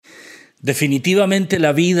Definitivamente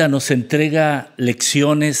la vida nos entrega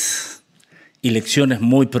lecciones y lecciones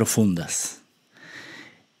muy profundas.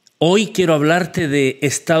 Hoy quiero hablarte de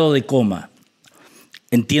estado de coma.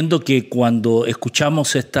 Entiendo que cuando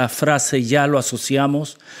escuchamos esta frase ya lo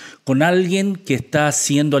asociamos con alguien que está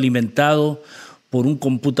siendo alimentado por un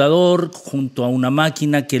computador junto a una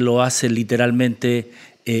máquina que lo hace literalmente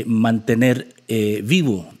mantener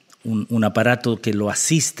vivo, un aparato que lo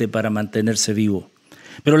asiste para mantenerse vivo.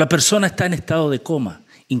 Pero la persona está en estado de coma,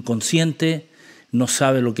 inconsciente, no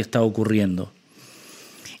sabe lo que está ocurriendo.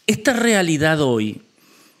 Esta realidad hoy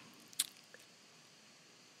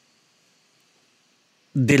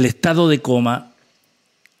del estado de coma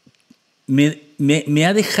me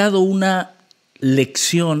ha dejado una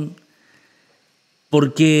lección,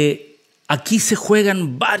 porque aquí se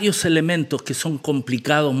juegan varios elementos que son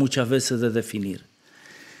complicados muchas veces de definir.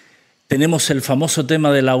 Tenemos el famoso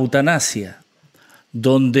tema de la eutanasia,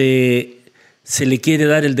 donde se le quiere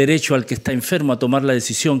dar el derecho al que está enfermo a tomar la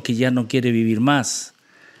decisión que ya no quiere vivir más.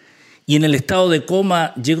 Y en el estado de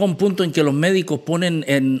coma llega un punto en que los médicos ponen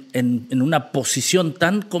en una posición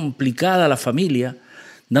tan complicada a la familia,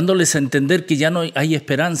 dándoles a entender que ya no hay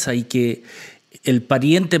esperanza y que el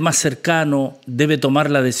pariente más cercano debe tomar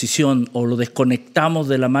la decisión: o lo desconectamos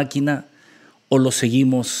de la máquina o lo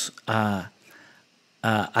seguimos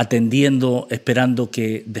atendiendo, esperando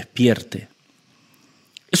que despierte.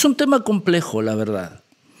 Es un tema complejo, la verdad.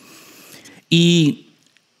 Y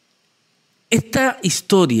esta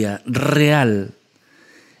historia real,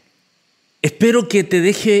 espero que te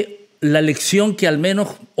deje la lección que al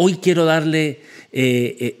menos hoy quiero darle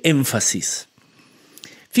énfasis.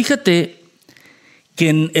 Fíjate que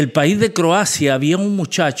en el país de Croacia había un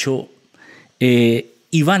muchacho,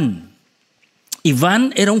 Iván.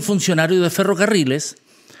 Iván era un funcionario de ferrocarriles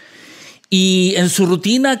y en su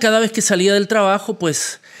rutina, cada vez que salía del trabajo,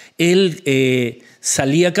 pues él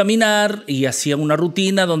salía a caminar y hacía una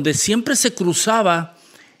rutina donde siempre se cruzaba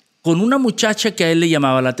con una muchacha que a él le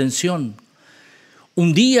llamaba la atención.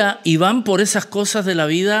 Un día, Iván, por esas cosas de la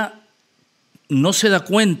vida, no se da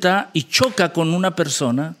cuenta y choca con una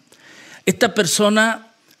persona. Esta persona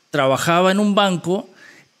trabajaba en un banco,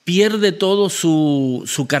 pierde todo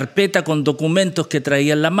su carpeta con documentos que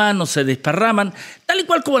traía en la mano, se desparraman, tal y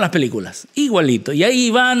cual como en las películas, igualito. Y ahí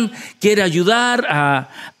Iván quiere ayudar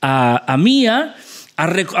a Mía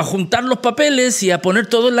a juntar los papeles y a poner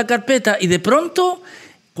todo en la carpeta, y de pronto,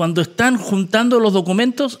 cuando están juntando los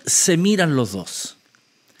documentos, se miran los dos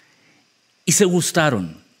y se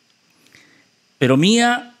gustaron. Pero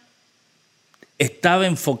Mía estaba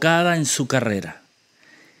enfocada en su carrera.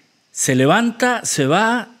 Se levanta, se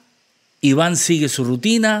va, Iván sigue su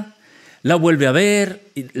rutina, la vuelve a ver,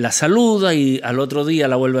 la saluda y al otro día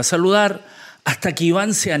la vuelve a saludar, hasta que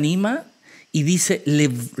Iván se anima y dice: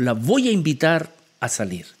 la voy a invitar a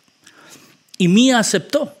salir. Y Mía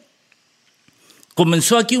aceptó.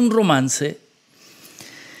 Comenzó aquí un romance.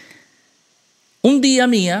 Un día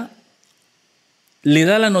Mía le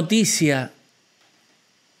da la noticia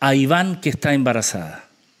a Iván que está embarazada.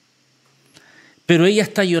 Pero ella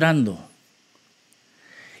está llorando.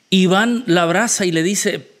 Iván la abraza y le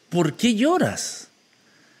dice: ¿por qué lloras?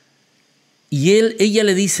 Y ella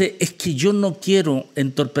le dice: es que yo no quiero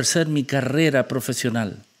entorpecer mi carrera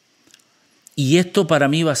profesional. Y esto para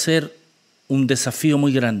mí va a ser un desafío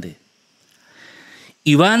muy grande.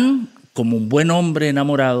 Iván, como un buen hombre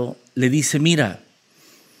enamorado, le dice: mira,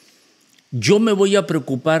 yo me voy a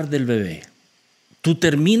preocupar del bebé. Tú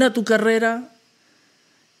termina tu carrera,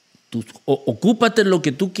 tú ocúpate en lo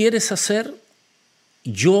que tú quieres hacer,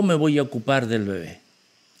 yo me voy a ocupar del bebé.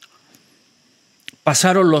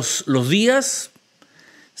 Pasaron los días,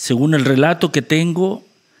 según el relato que tengo,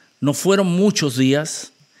 no fueron muchos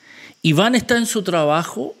días. Iván está en su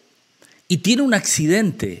trabajo y tiene un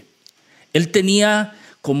accidente. Él tenía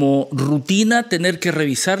como rutina tener que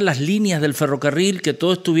revisar las líneas del ferrocarril, que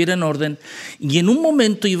todo estuviera en orden, y en un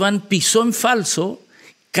momento Iván pisó en falso,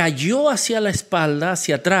 cayó hacia la espalda,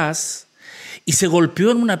 hacia atrás, y se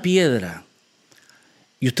golpeó en una piedra.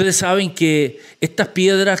 Y ustedes saben que estas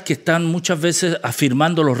piedras que están muchas veces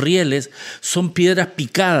afirmando los rieles son piedras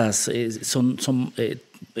picadas, son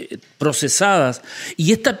procesadas.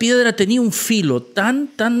 Y esta piedra tenía un filo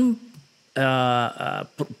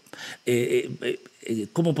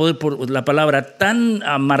 ¿cómo poder por la palabra? Tan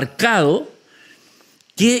marcado,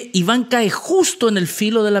 que Iván cae justo en el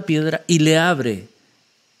filo de la piedra y le abre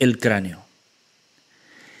el cráneo.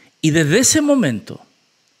 Y desde ese momento,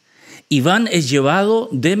 Iván es llevado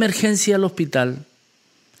de emergencia al hospital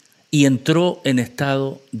y entró en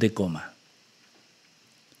estado de coma.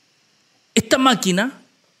 Esta máquina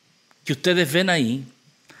que ustedes ven ahí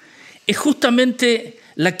es justamente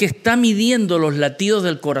la que está midiendo los latidos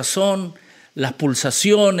del corazón, las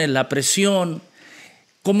pulsaciones, la presión,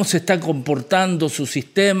 cómo se está comportando su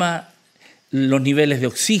sistema, los niveles de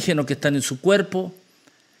oxígeno que están en su cuerpo.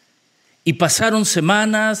 Y pasaron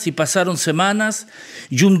semanas,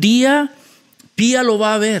 y un día Pía lo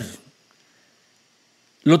va a ver.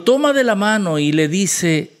 Lo toma de la mano y le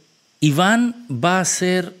dice: Iván va a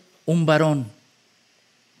ser un varón.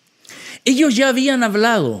 Ellos ya habían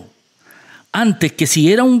hablado antes que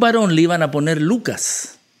si era un varón le iban a poner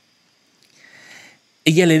Lucas.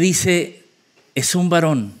 Ella le dice: es un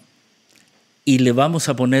varón y le vamos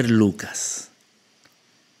a poner Lucas.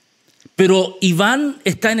 Pero Iván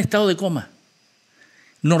está en estado de coma.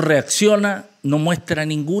 No reacciona, no muestra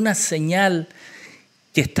ninguna señal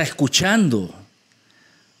que está escuchando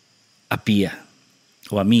a Pía,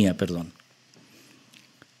 o a Mía, perdón.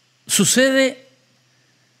 Sucede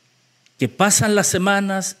que pasan las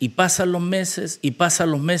semanas y pasan los meses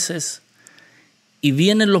y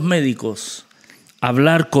vienen los médicos a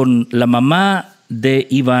hablar con la mamá de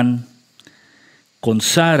Iván, con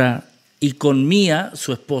Sara y con Mía,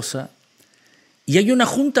 su esposa, y hay una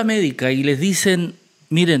junta médica y les dicen: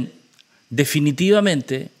 miren,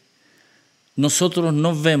 definitivamente nosotros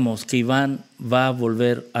no vemos que Iván va a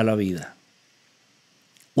volver a la vida.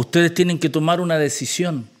 Ustedes tienen que tomar una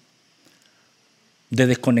decisión de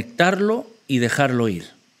desconectarlo y dejarlo ir.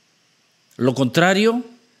 Lo contrario,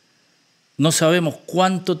 no sabemos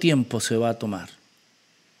cuánto tiempo se va a tomar.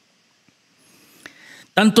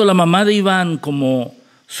 Tanto la mamá de Iván como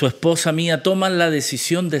su esposa Mía toman la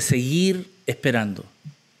decisión de seguir esperando.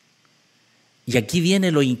 Y aquí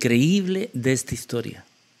viene lo increíble de esta historia.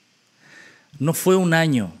 No fue un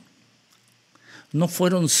año, no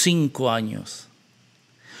fueron 5 años,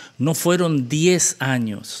 no fueron 10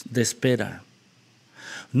 años de espera,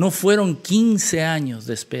 no fueron 15 años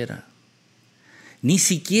de espera, ni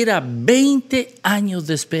siquiera 20 años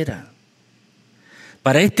de espera.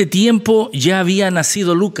 Para este tiempo ya había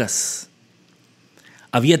nacido Lucas,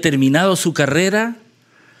 había terminado su carrera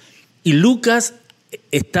y Lucas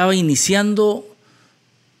estaba iniciando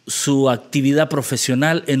su actividad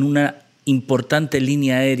profesional en una importante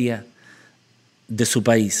línea aérea de su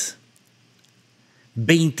país.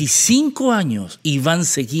 25 años Iván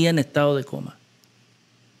seguía en estado de coma.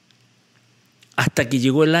 Hasta que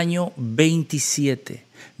llegó el año 27.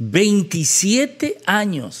 27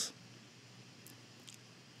 años.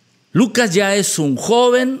 Lucas ya es un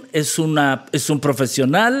joven, es un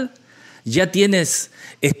profesional, ya tienes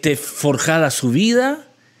forjada su vida.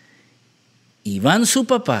 Iván, su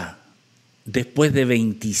papá, después de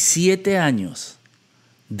 27 años,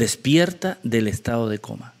 despierta del estado de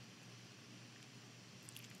coma.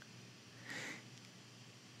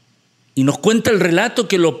 Y nos cuenta el relato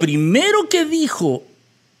que lo primero que dijo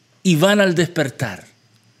Iván al despertar: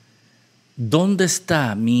 ¿dónde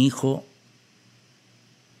está mi hijo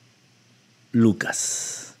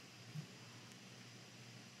Lucas?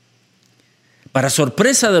 Para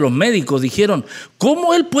sorpresa de los médicos, dijeron: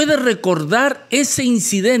 ¿cómo él puede recordar ese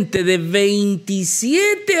incidente de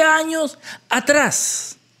 27 años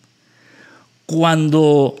atrás?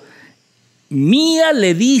 Cuando Mía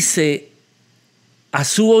le dice a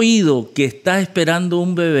su oído que está esperando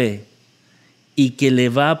un bebé y que le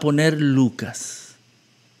va a poner Lucas.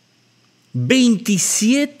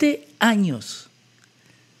 27 años.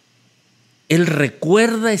 Él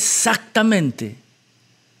recuerda exactamente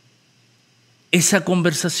esa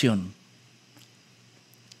conversación.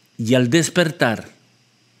 Y al despertar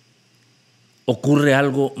ocurre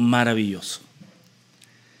algo maravilloso.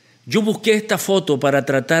 Yo busqué esta foto para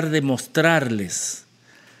tratar de mostrarles,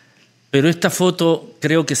 pero esta foto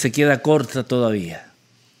creo que se queda corta todavía.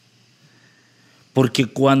 Porque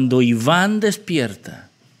cuando Iván despierta,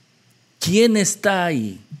 ¿quién está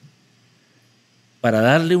ahí para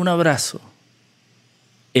darle un abrazo?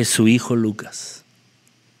 Es su hijo Lucas.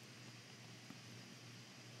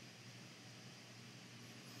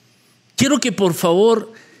 Quiero que por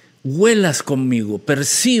favor huelas conmigo,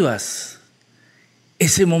 percibas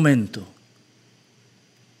ese momento.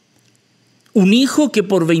 Un hijo que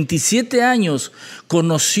por 27 años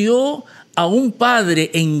conoció a un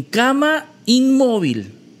padre en cama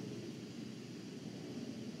inmóvil.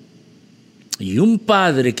 Y un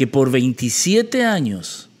padre que por 27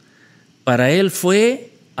 años para él fue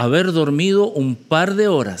haber dormido un par de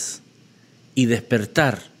horas y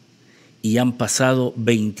despertar. Y han pasado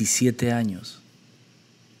 27 años.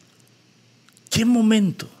 ¡Qué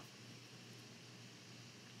momento!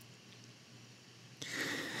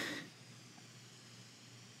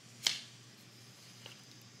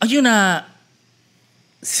 Hay una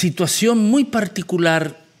situación muy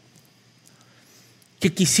particular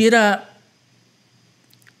que quisiera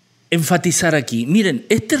enfatizar aquí. Miren,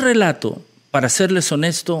 este relato, para serles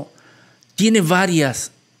honesto, tiene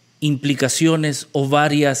varias implicaciones o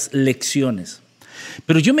varias lecciones.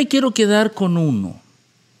 Pero yo me quiero quedar con un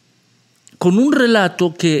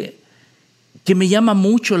relato que me llama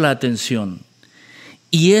mucho la atención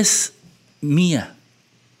y es Mía.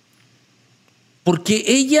 Porque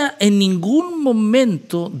ella en ningún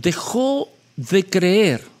momento dejó de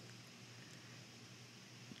creer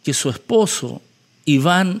que su esposo,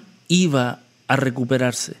 Iván, iba a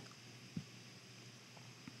recuperarse.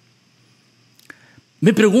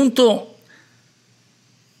 Me pregunto,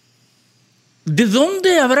 ¿de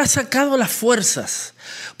dónde habrá sacado las fuerzas?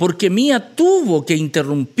 Porque Mía tuvo que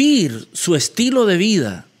interrumpir su estilo de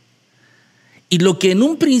vida. Y lo que en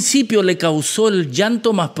un principio le causó el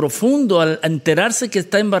llanto más profundo al enterarse que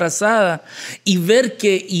está embarazada y ver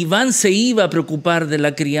que Iván se iba a preocupar de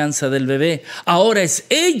la crianza del bebé, ahora es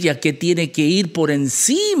ella que tiene que ir por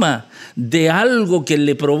encima de algo que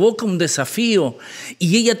le provoca un desafío.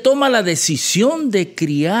 Y ella toma la decisión de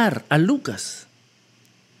criar a Lucas.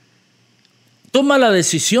 Toma la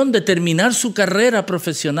decisión de terminar su carrera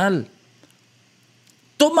profesional.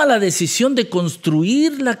 Toma la decisión de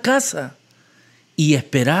construir la casa y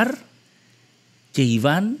esperar que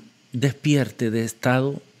Iván despierte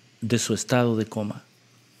de su estado de coma.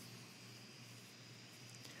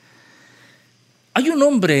 Hay un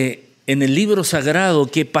hombre en el libro sagrado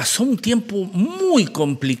que pasó un tiempo muy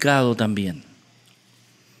complicado también.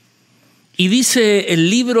 Y dice el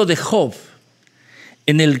libro de Job,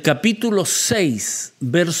 en el capítulo 6,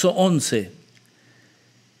 verso 11,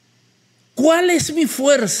 ¿cuál es mi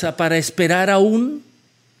fuerza para esperar aún?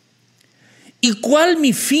 ¿Y cuál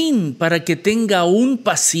mi fin para que tenga aún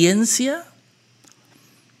paciencia?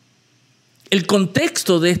 El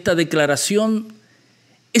contexto de esta declaración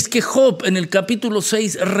es que Job en el capítulo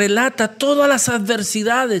 6 relata todas las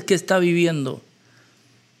adversidades que está viviendo.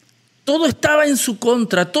 Todo estaba en su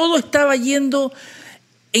contra, todo estaba yendo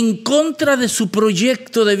en contra de su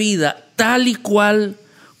proyecto de vida, tal y cual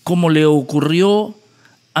como le ocurrió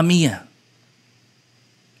a Mía.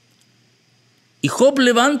 Y Job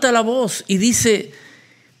levanta la voz y dice,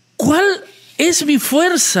 ¿cuál es mi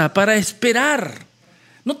fuerza para esperar?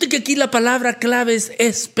 Note que aquí la palabra clave es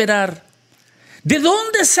esperar. ¿De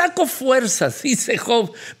dónde saco fuerzas, dice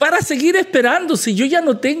Job, para seguir esperando si yo ya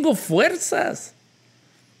no tengo fuerzas?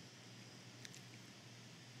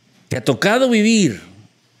 ¿Te ha tocado vivir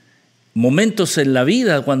momentos en la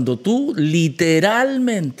vida cuando tú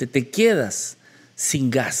literalmente te quedas sin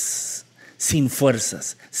gas, sin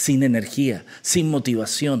fuerzas, sin energía, sin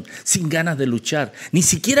motivación, sin ganas de luchar? Ni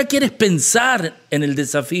siquiera quieres pensar en el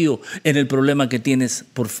desafío, en el problema que tienes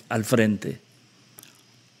al frente.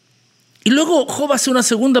 Y luego Job hace una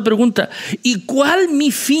segunda pregunta. ¿Y cuál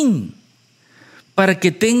mi fin para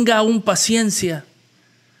que tenga aún paciencia?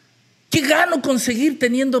 ¿Qué gano con seguir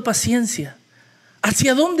teniendo paciencia?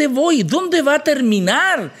 ¿Hacia dónde voy? ¿Dónde va a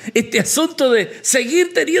terminar este asunto de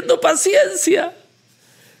seguir teniendo paciencia?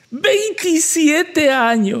 27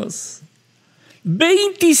 años.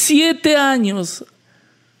 27 años.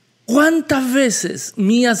 ¿Cuántas veces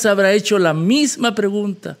Mía se habrá hecho la misma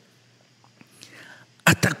pregunta?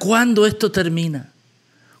 ¿Hasta cuándo esto termina?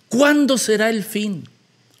 ¿Cuándo será el fin?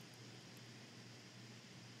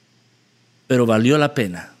 Pero valió la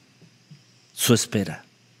pena su espera.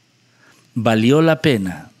 Valió la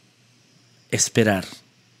pena esperar.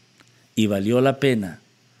 Y valió la pena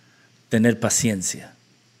tener paciencia.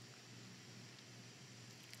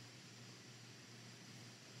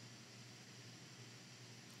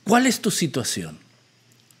 ¿Cuál es tu situación?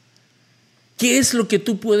 ¿Qué es lo que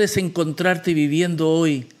tú puedes encontrarte viviendo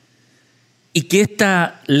hoy y que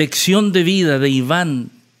esta lección de vida de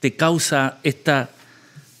Iván te causa esta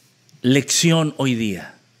lección hoy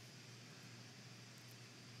día?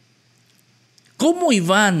 ¿Cómo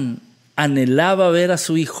Iván anhelaba ver a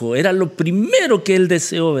su hijo? Era lo primero que él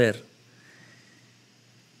deseó ver.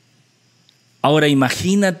 Ahora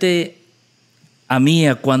imagínate a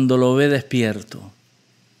Mía cuando lo ve despierto.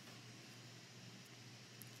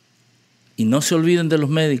 Y no se olviden de los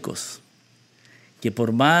médicos, que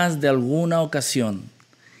por más de alguna ocasión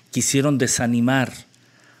quisieron desanimar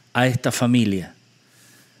a esta familia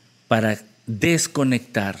para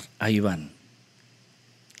desconectar a Iván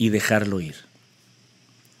y dejarlo ir.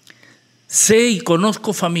 Sé y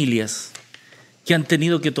conozco familias que han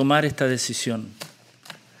tenido que tomar esta decisión.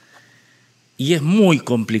 Y es muy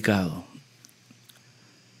complicado.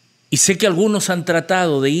 Y sé que algunos han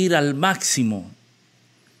tratado de ir al máximo.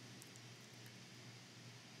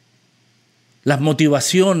 Las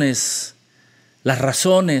motivaciones, las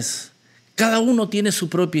razones Cada uno tiene su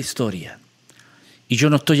propia historia. Y yo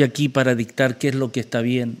no estoy aquí para dictar qué es lo que está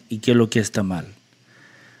bien y qué es lo que está mal.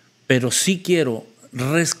 Pero sí quiero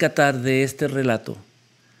rescatar de este relato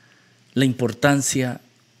la importancia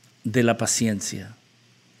de la paciencia,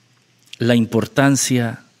 la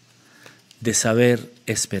importancia de saber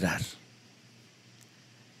esperar.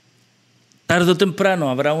 Tarde o temprano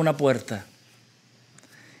habrá una puerta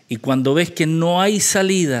y cuando ves que no hay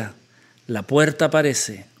salida, la puerta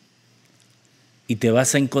aparece y te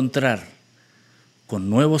vas a encontrar con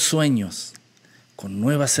nuevos sueños, con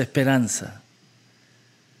nuevas esperanzas,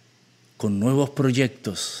 con nuevos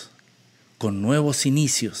proyectos, con nuevos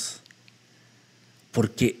inicios,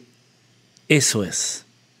 porque eso es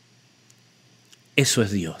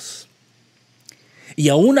Dios. Y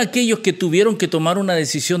aún aquellos que tuvieron que tomar una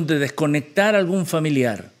decisión de desconectar a algún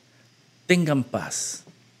familiar, tengan paz,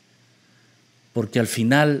 porque al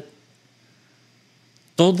final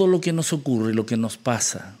todo lo que nos ocurre, lo que nos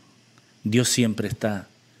pasa, Dios siempre está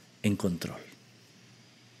en control.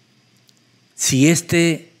 Si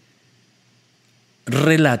este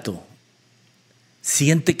relato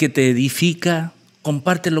siente que te edifica,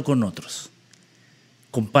 compártelo con otros.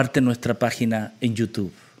 Comparte nuestra página en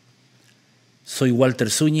YouTube. Soy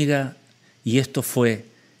Walter Zuñiga y esto fue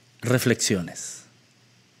Reflexiones.